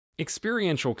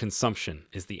Experiential consumption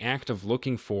is the act of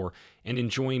looking for and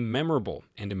enjoying memorable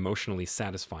and emotionally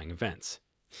satisfying events.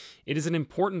 It is an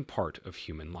important part of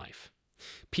human life.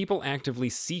 People actively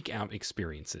seek out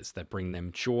experiences that bring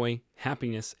them joy,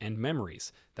 happiness, and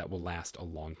memories that will last a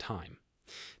long time.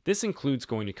 This includes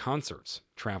going to concerts,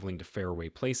 traveling to faraway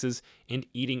places, and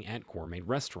eating at gourmet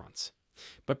restaurants.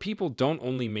 But people don't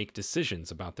only make decisions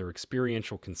about their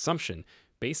experiential consumption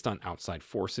based on outside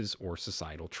forces or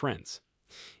societal trends.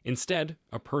 Instead,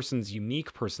 a person's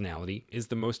unique personality is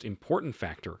the most important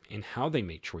factor in how they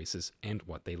make choices and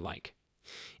what they like.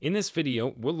 In this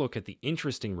video, we'll look at the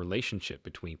interesting relationship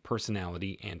between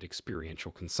personality and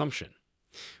experiential consumption.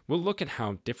 We'll look at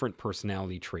how different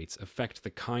personality traits affect the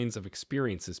kinds of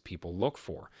experiences people look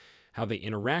for, how they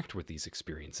interact with these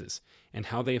experiences, and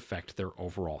how they affect their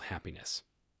overall happiness.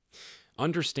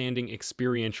 Understanding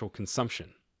experiential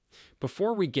consumption.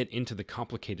 Before we get into the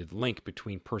complicated link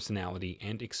between personality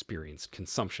and experience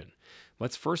consumption,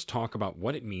 let's first talk about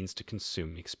what it means to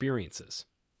consume experiences.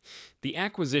 The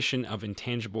acquisition of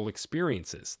intangible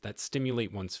experiences that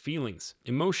stimulate one's feelings,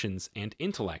 emotions, and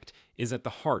intellect is at the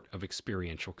heart of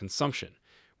experiential consumption,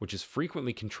 which is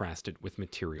frequently contrasted with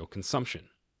material consumption.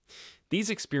 These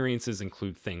experiences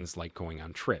include things like going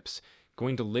on trips,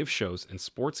 going to live shows and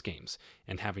sports games,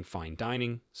 and having fine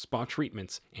dining, spa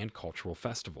treatments, and cultural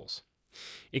festivals.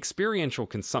 Experiential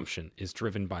consumption is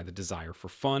driven by the desire for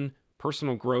fun,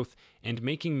 personal growth, and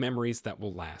making memories that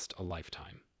will last a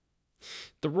lifetime.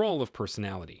 The role of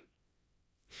personality.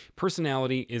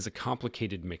 Personality is a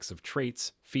complicated mix of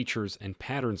traits, features, and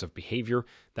patterns of behavior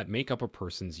that make up a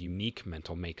person's unique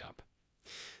mental makeup.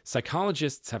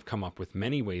 Psychologists have come up with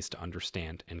many ways to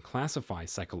understand and classify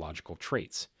psychological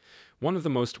traits. One of the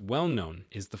most well-known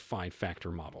is the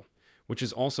five-factor model, which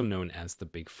is also known as the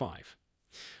Big Five.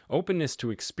 Openness to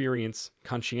experience,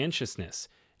 conscientiousness,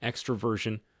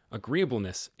 extroversion,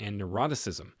 agreeableness, and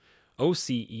neuroticism,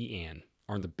 OCEAN,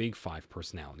 are the Big Five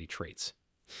personality traits.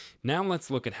 Now let's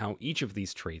look at how each of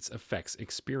these traits affects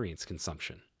experience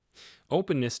consumption.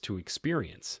 Openness to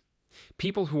experience.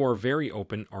 People who are very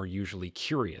open are usually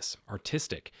curious,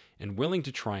 artistic, and willing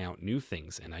to try out new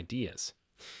things and ideas.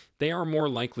 They are more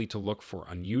likely to look for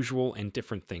unusual and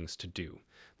different things to do,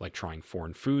 like trying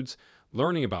foreign foods,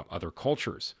 learning about other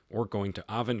cultures, or going to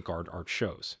avant-garde art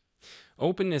shows.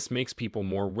 Openness makes people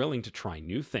more willing to try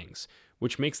new things,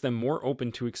 which makes them more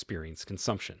open to experience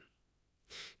consumption.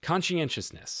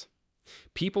 Conscientiousness.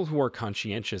 People who are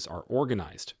conscientious are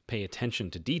organized, pay attention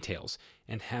to details,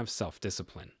 and have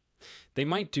self-discipline. They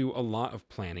might do a lot of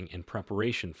planning and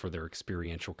preparation for their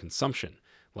experiential consumption,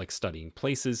 like studying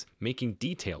places, making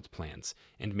detailed plans,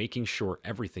 and making sure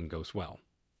everything goes well.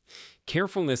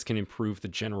 Carefulness can improve the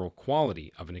general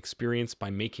quality of an experience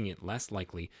by making it less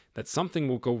likely that something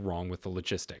will go wrong with the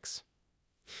logistics.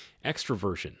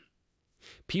 Extroversion.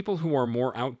 People who are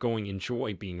more outgoing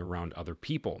enjoy being around other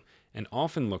people and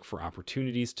often look for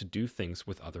opportunities to do things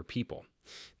with other people.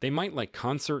 They might like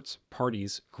concerts,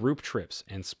 parties, group trips,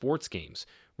 and sports games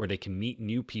where they can meet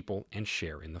new people and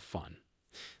share in the fun.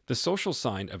 The social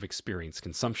side of experience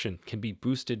consumption can be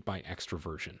boosted by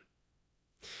extroversion.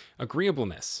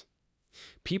 Agreeableness.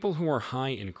 People who are high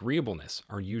in agreeableness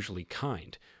are usually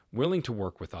kind, willing to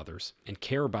work with others, and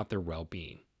care about their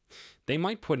well-being. They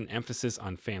might put an emphasis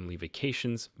on family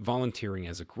vacations, volunteering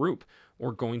as a group,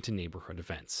 or going to neighborhood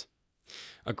events.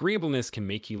 Agreeableness can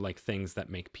make you like things that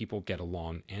make people get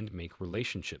along and make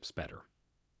relationships better.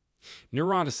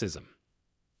 Neuroticism.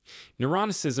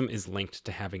 Neuroticism is linked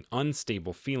to having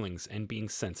unstable feelings and being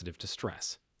sensitive to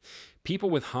stress. People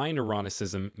with high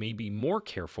neuroticism may be more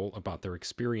careful about their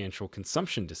experiential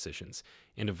consumption decisions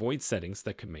and avoid settings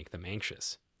that could make them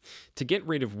anxious. To get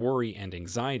rid of worry and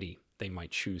anxiety, they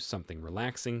might choose something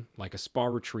relaxing, like a spa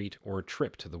retreat or a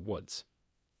trip to the woods.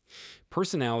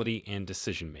 Personality and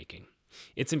decision-making.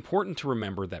 It's important to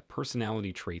remember that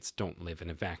personality traits don't live in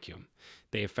a vacuum.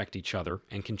 They affect each other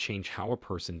and can change how a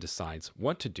person decides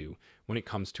what to do when it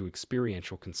comes to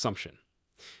experiential consumption.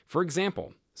 For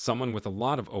example, someone with a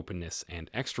lot of openness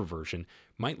and extroversion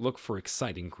might look for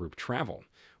exciting group travel,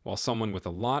 while someone with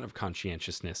a lot of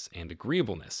conscientiousness and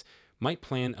agreeableness might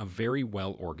plan a very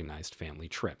well-organized family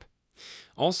trip.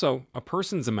 Also, a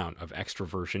person's amount of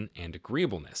extroversion and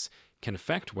agreeableness can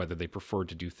affect whether they prefer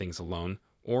to do things alone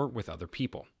or with other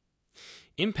people.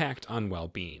 Impact on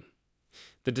well-being.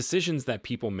 The decisions that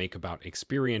people make about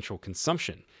experiential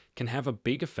consumption can have a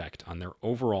big effect on their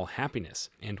overall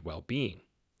happiness and well-being.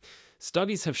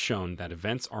 Studies have shown that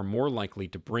events are more likely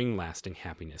to bring lasting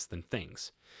happiness than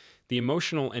things. The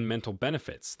emotional and mental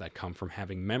benefits that come from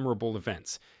having memorable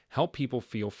events help people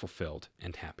feel fulfilled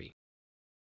and happy.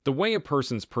 The way a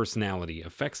person's personality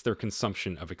affects their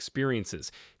consumption of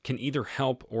experiences can either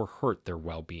help or hurt their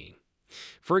well being.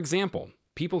 For example,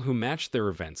 people who match their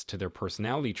events to their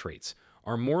personality traits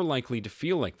are more likely to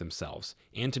feel like themselves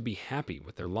and to be happy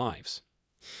with their lives.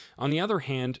 On the other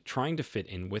hand, trying to fit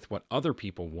in with what other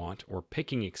people want or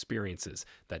picking experiences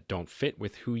that don't fit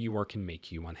with who you are can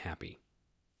make you unhappy.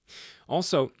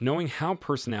 Also, knowing how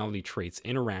personality traits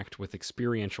interact with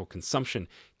experiential consumption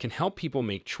can help people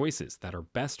make choices that are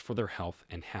best for their health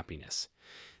and happiness.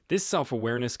 This self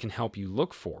awareness can help you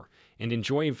look for and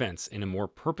enjoy events in a more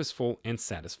purposeful and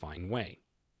satisfying way.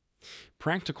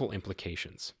 Practical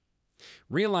implications.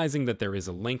 Realizing that there is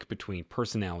a link between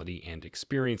personality and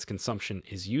experience consumption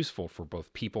is useful for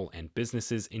both people and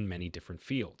businesses in many different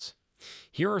fields.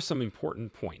 Here are some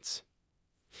important points.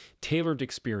 Tailored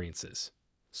experiences.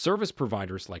 Service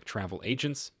providers like travel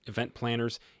agents, event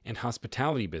planners, and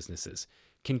hospitality businesses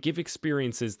can give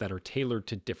experiences that are tailored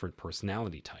to different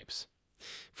personality types.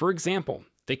 For example,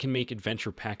 they can make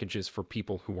adventure packages for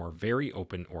people who are very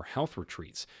open or health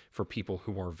retreats for people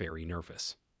who are very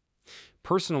nervous.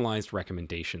 Personalized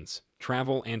recommendations.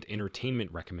 Travel and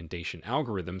entertainment recommendation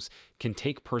algorithms can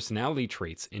take personality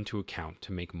traits into account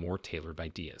to make more tailored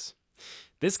ideas.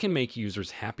 This can make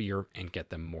users happier and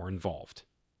get them more involved.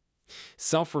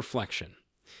 Self-reflection.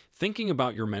 Thinking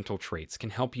about your mental traits can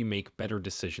help you make better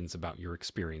decisions about your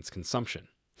experience consumption.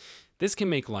 This can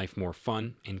make life more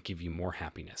fun and give you more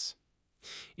happiness.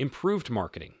 Improved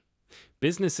marketing.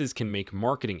 Businesses can make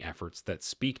marketing efforts that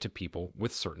speak to people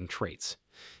with certain traits.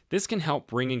 This can help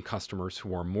bring in customers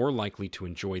who are more likely to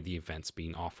enjoy the events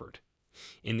being offered.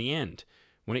 In the end,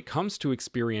 when it comes to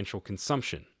experiential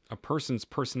consumption, a person's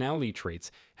personality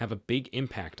traits have a big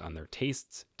impact on their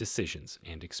tastes, decisions,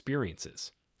 and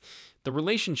experiences. The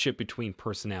relationship between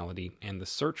personality and the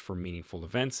search for meaningful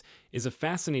events is a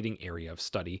fascinating area of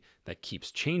study that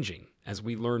keeps changing as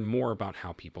we learn more about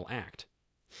how people act.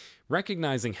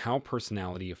 Recognizing how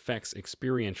personality affects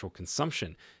experiential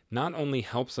consumption not only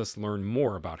helps us learn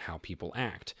more about how people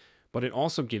act, but it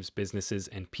also gives businesses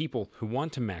and people who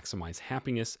want to maximize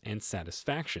happiness and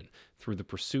satisfaction through the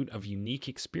pursuit of unique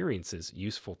experiences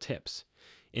useful tips.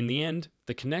 In the end,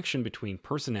 the connection between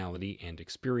personality and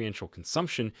experiential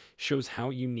consumption shows how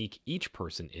unique each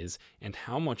person is and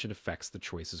how much it affects the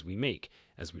choices we make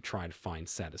as we try to find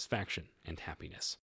satisfaction and happiness.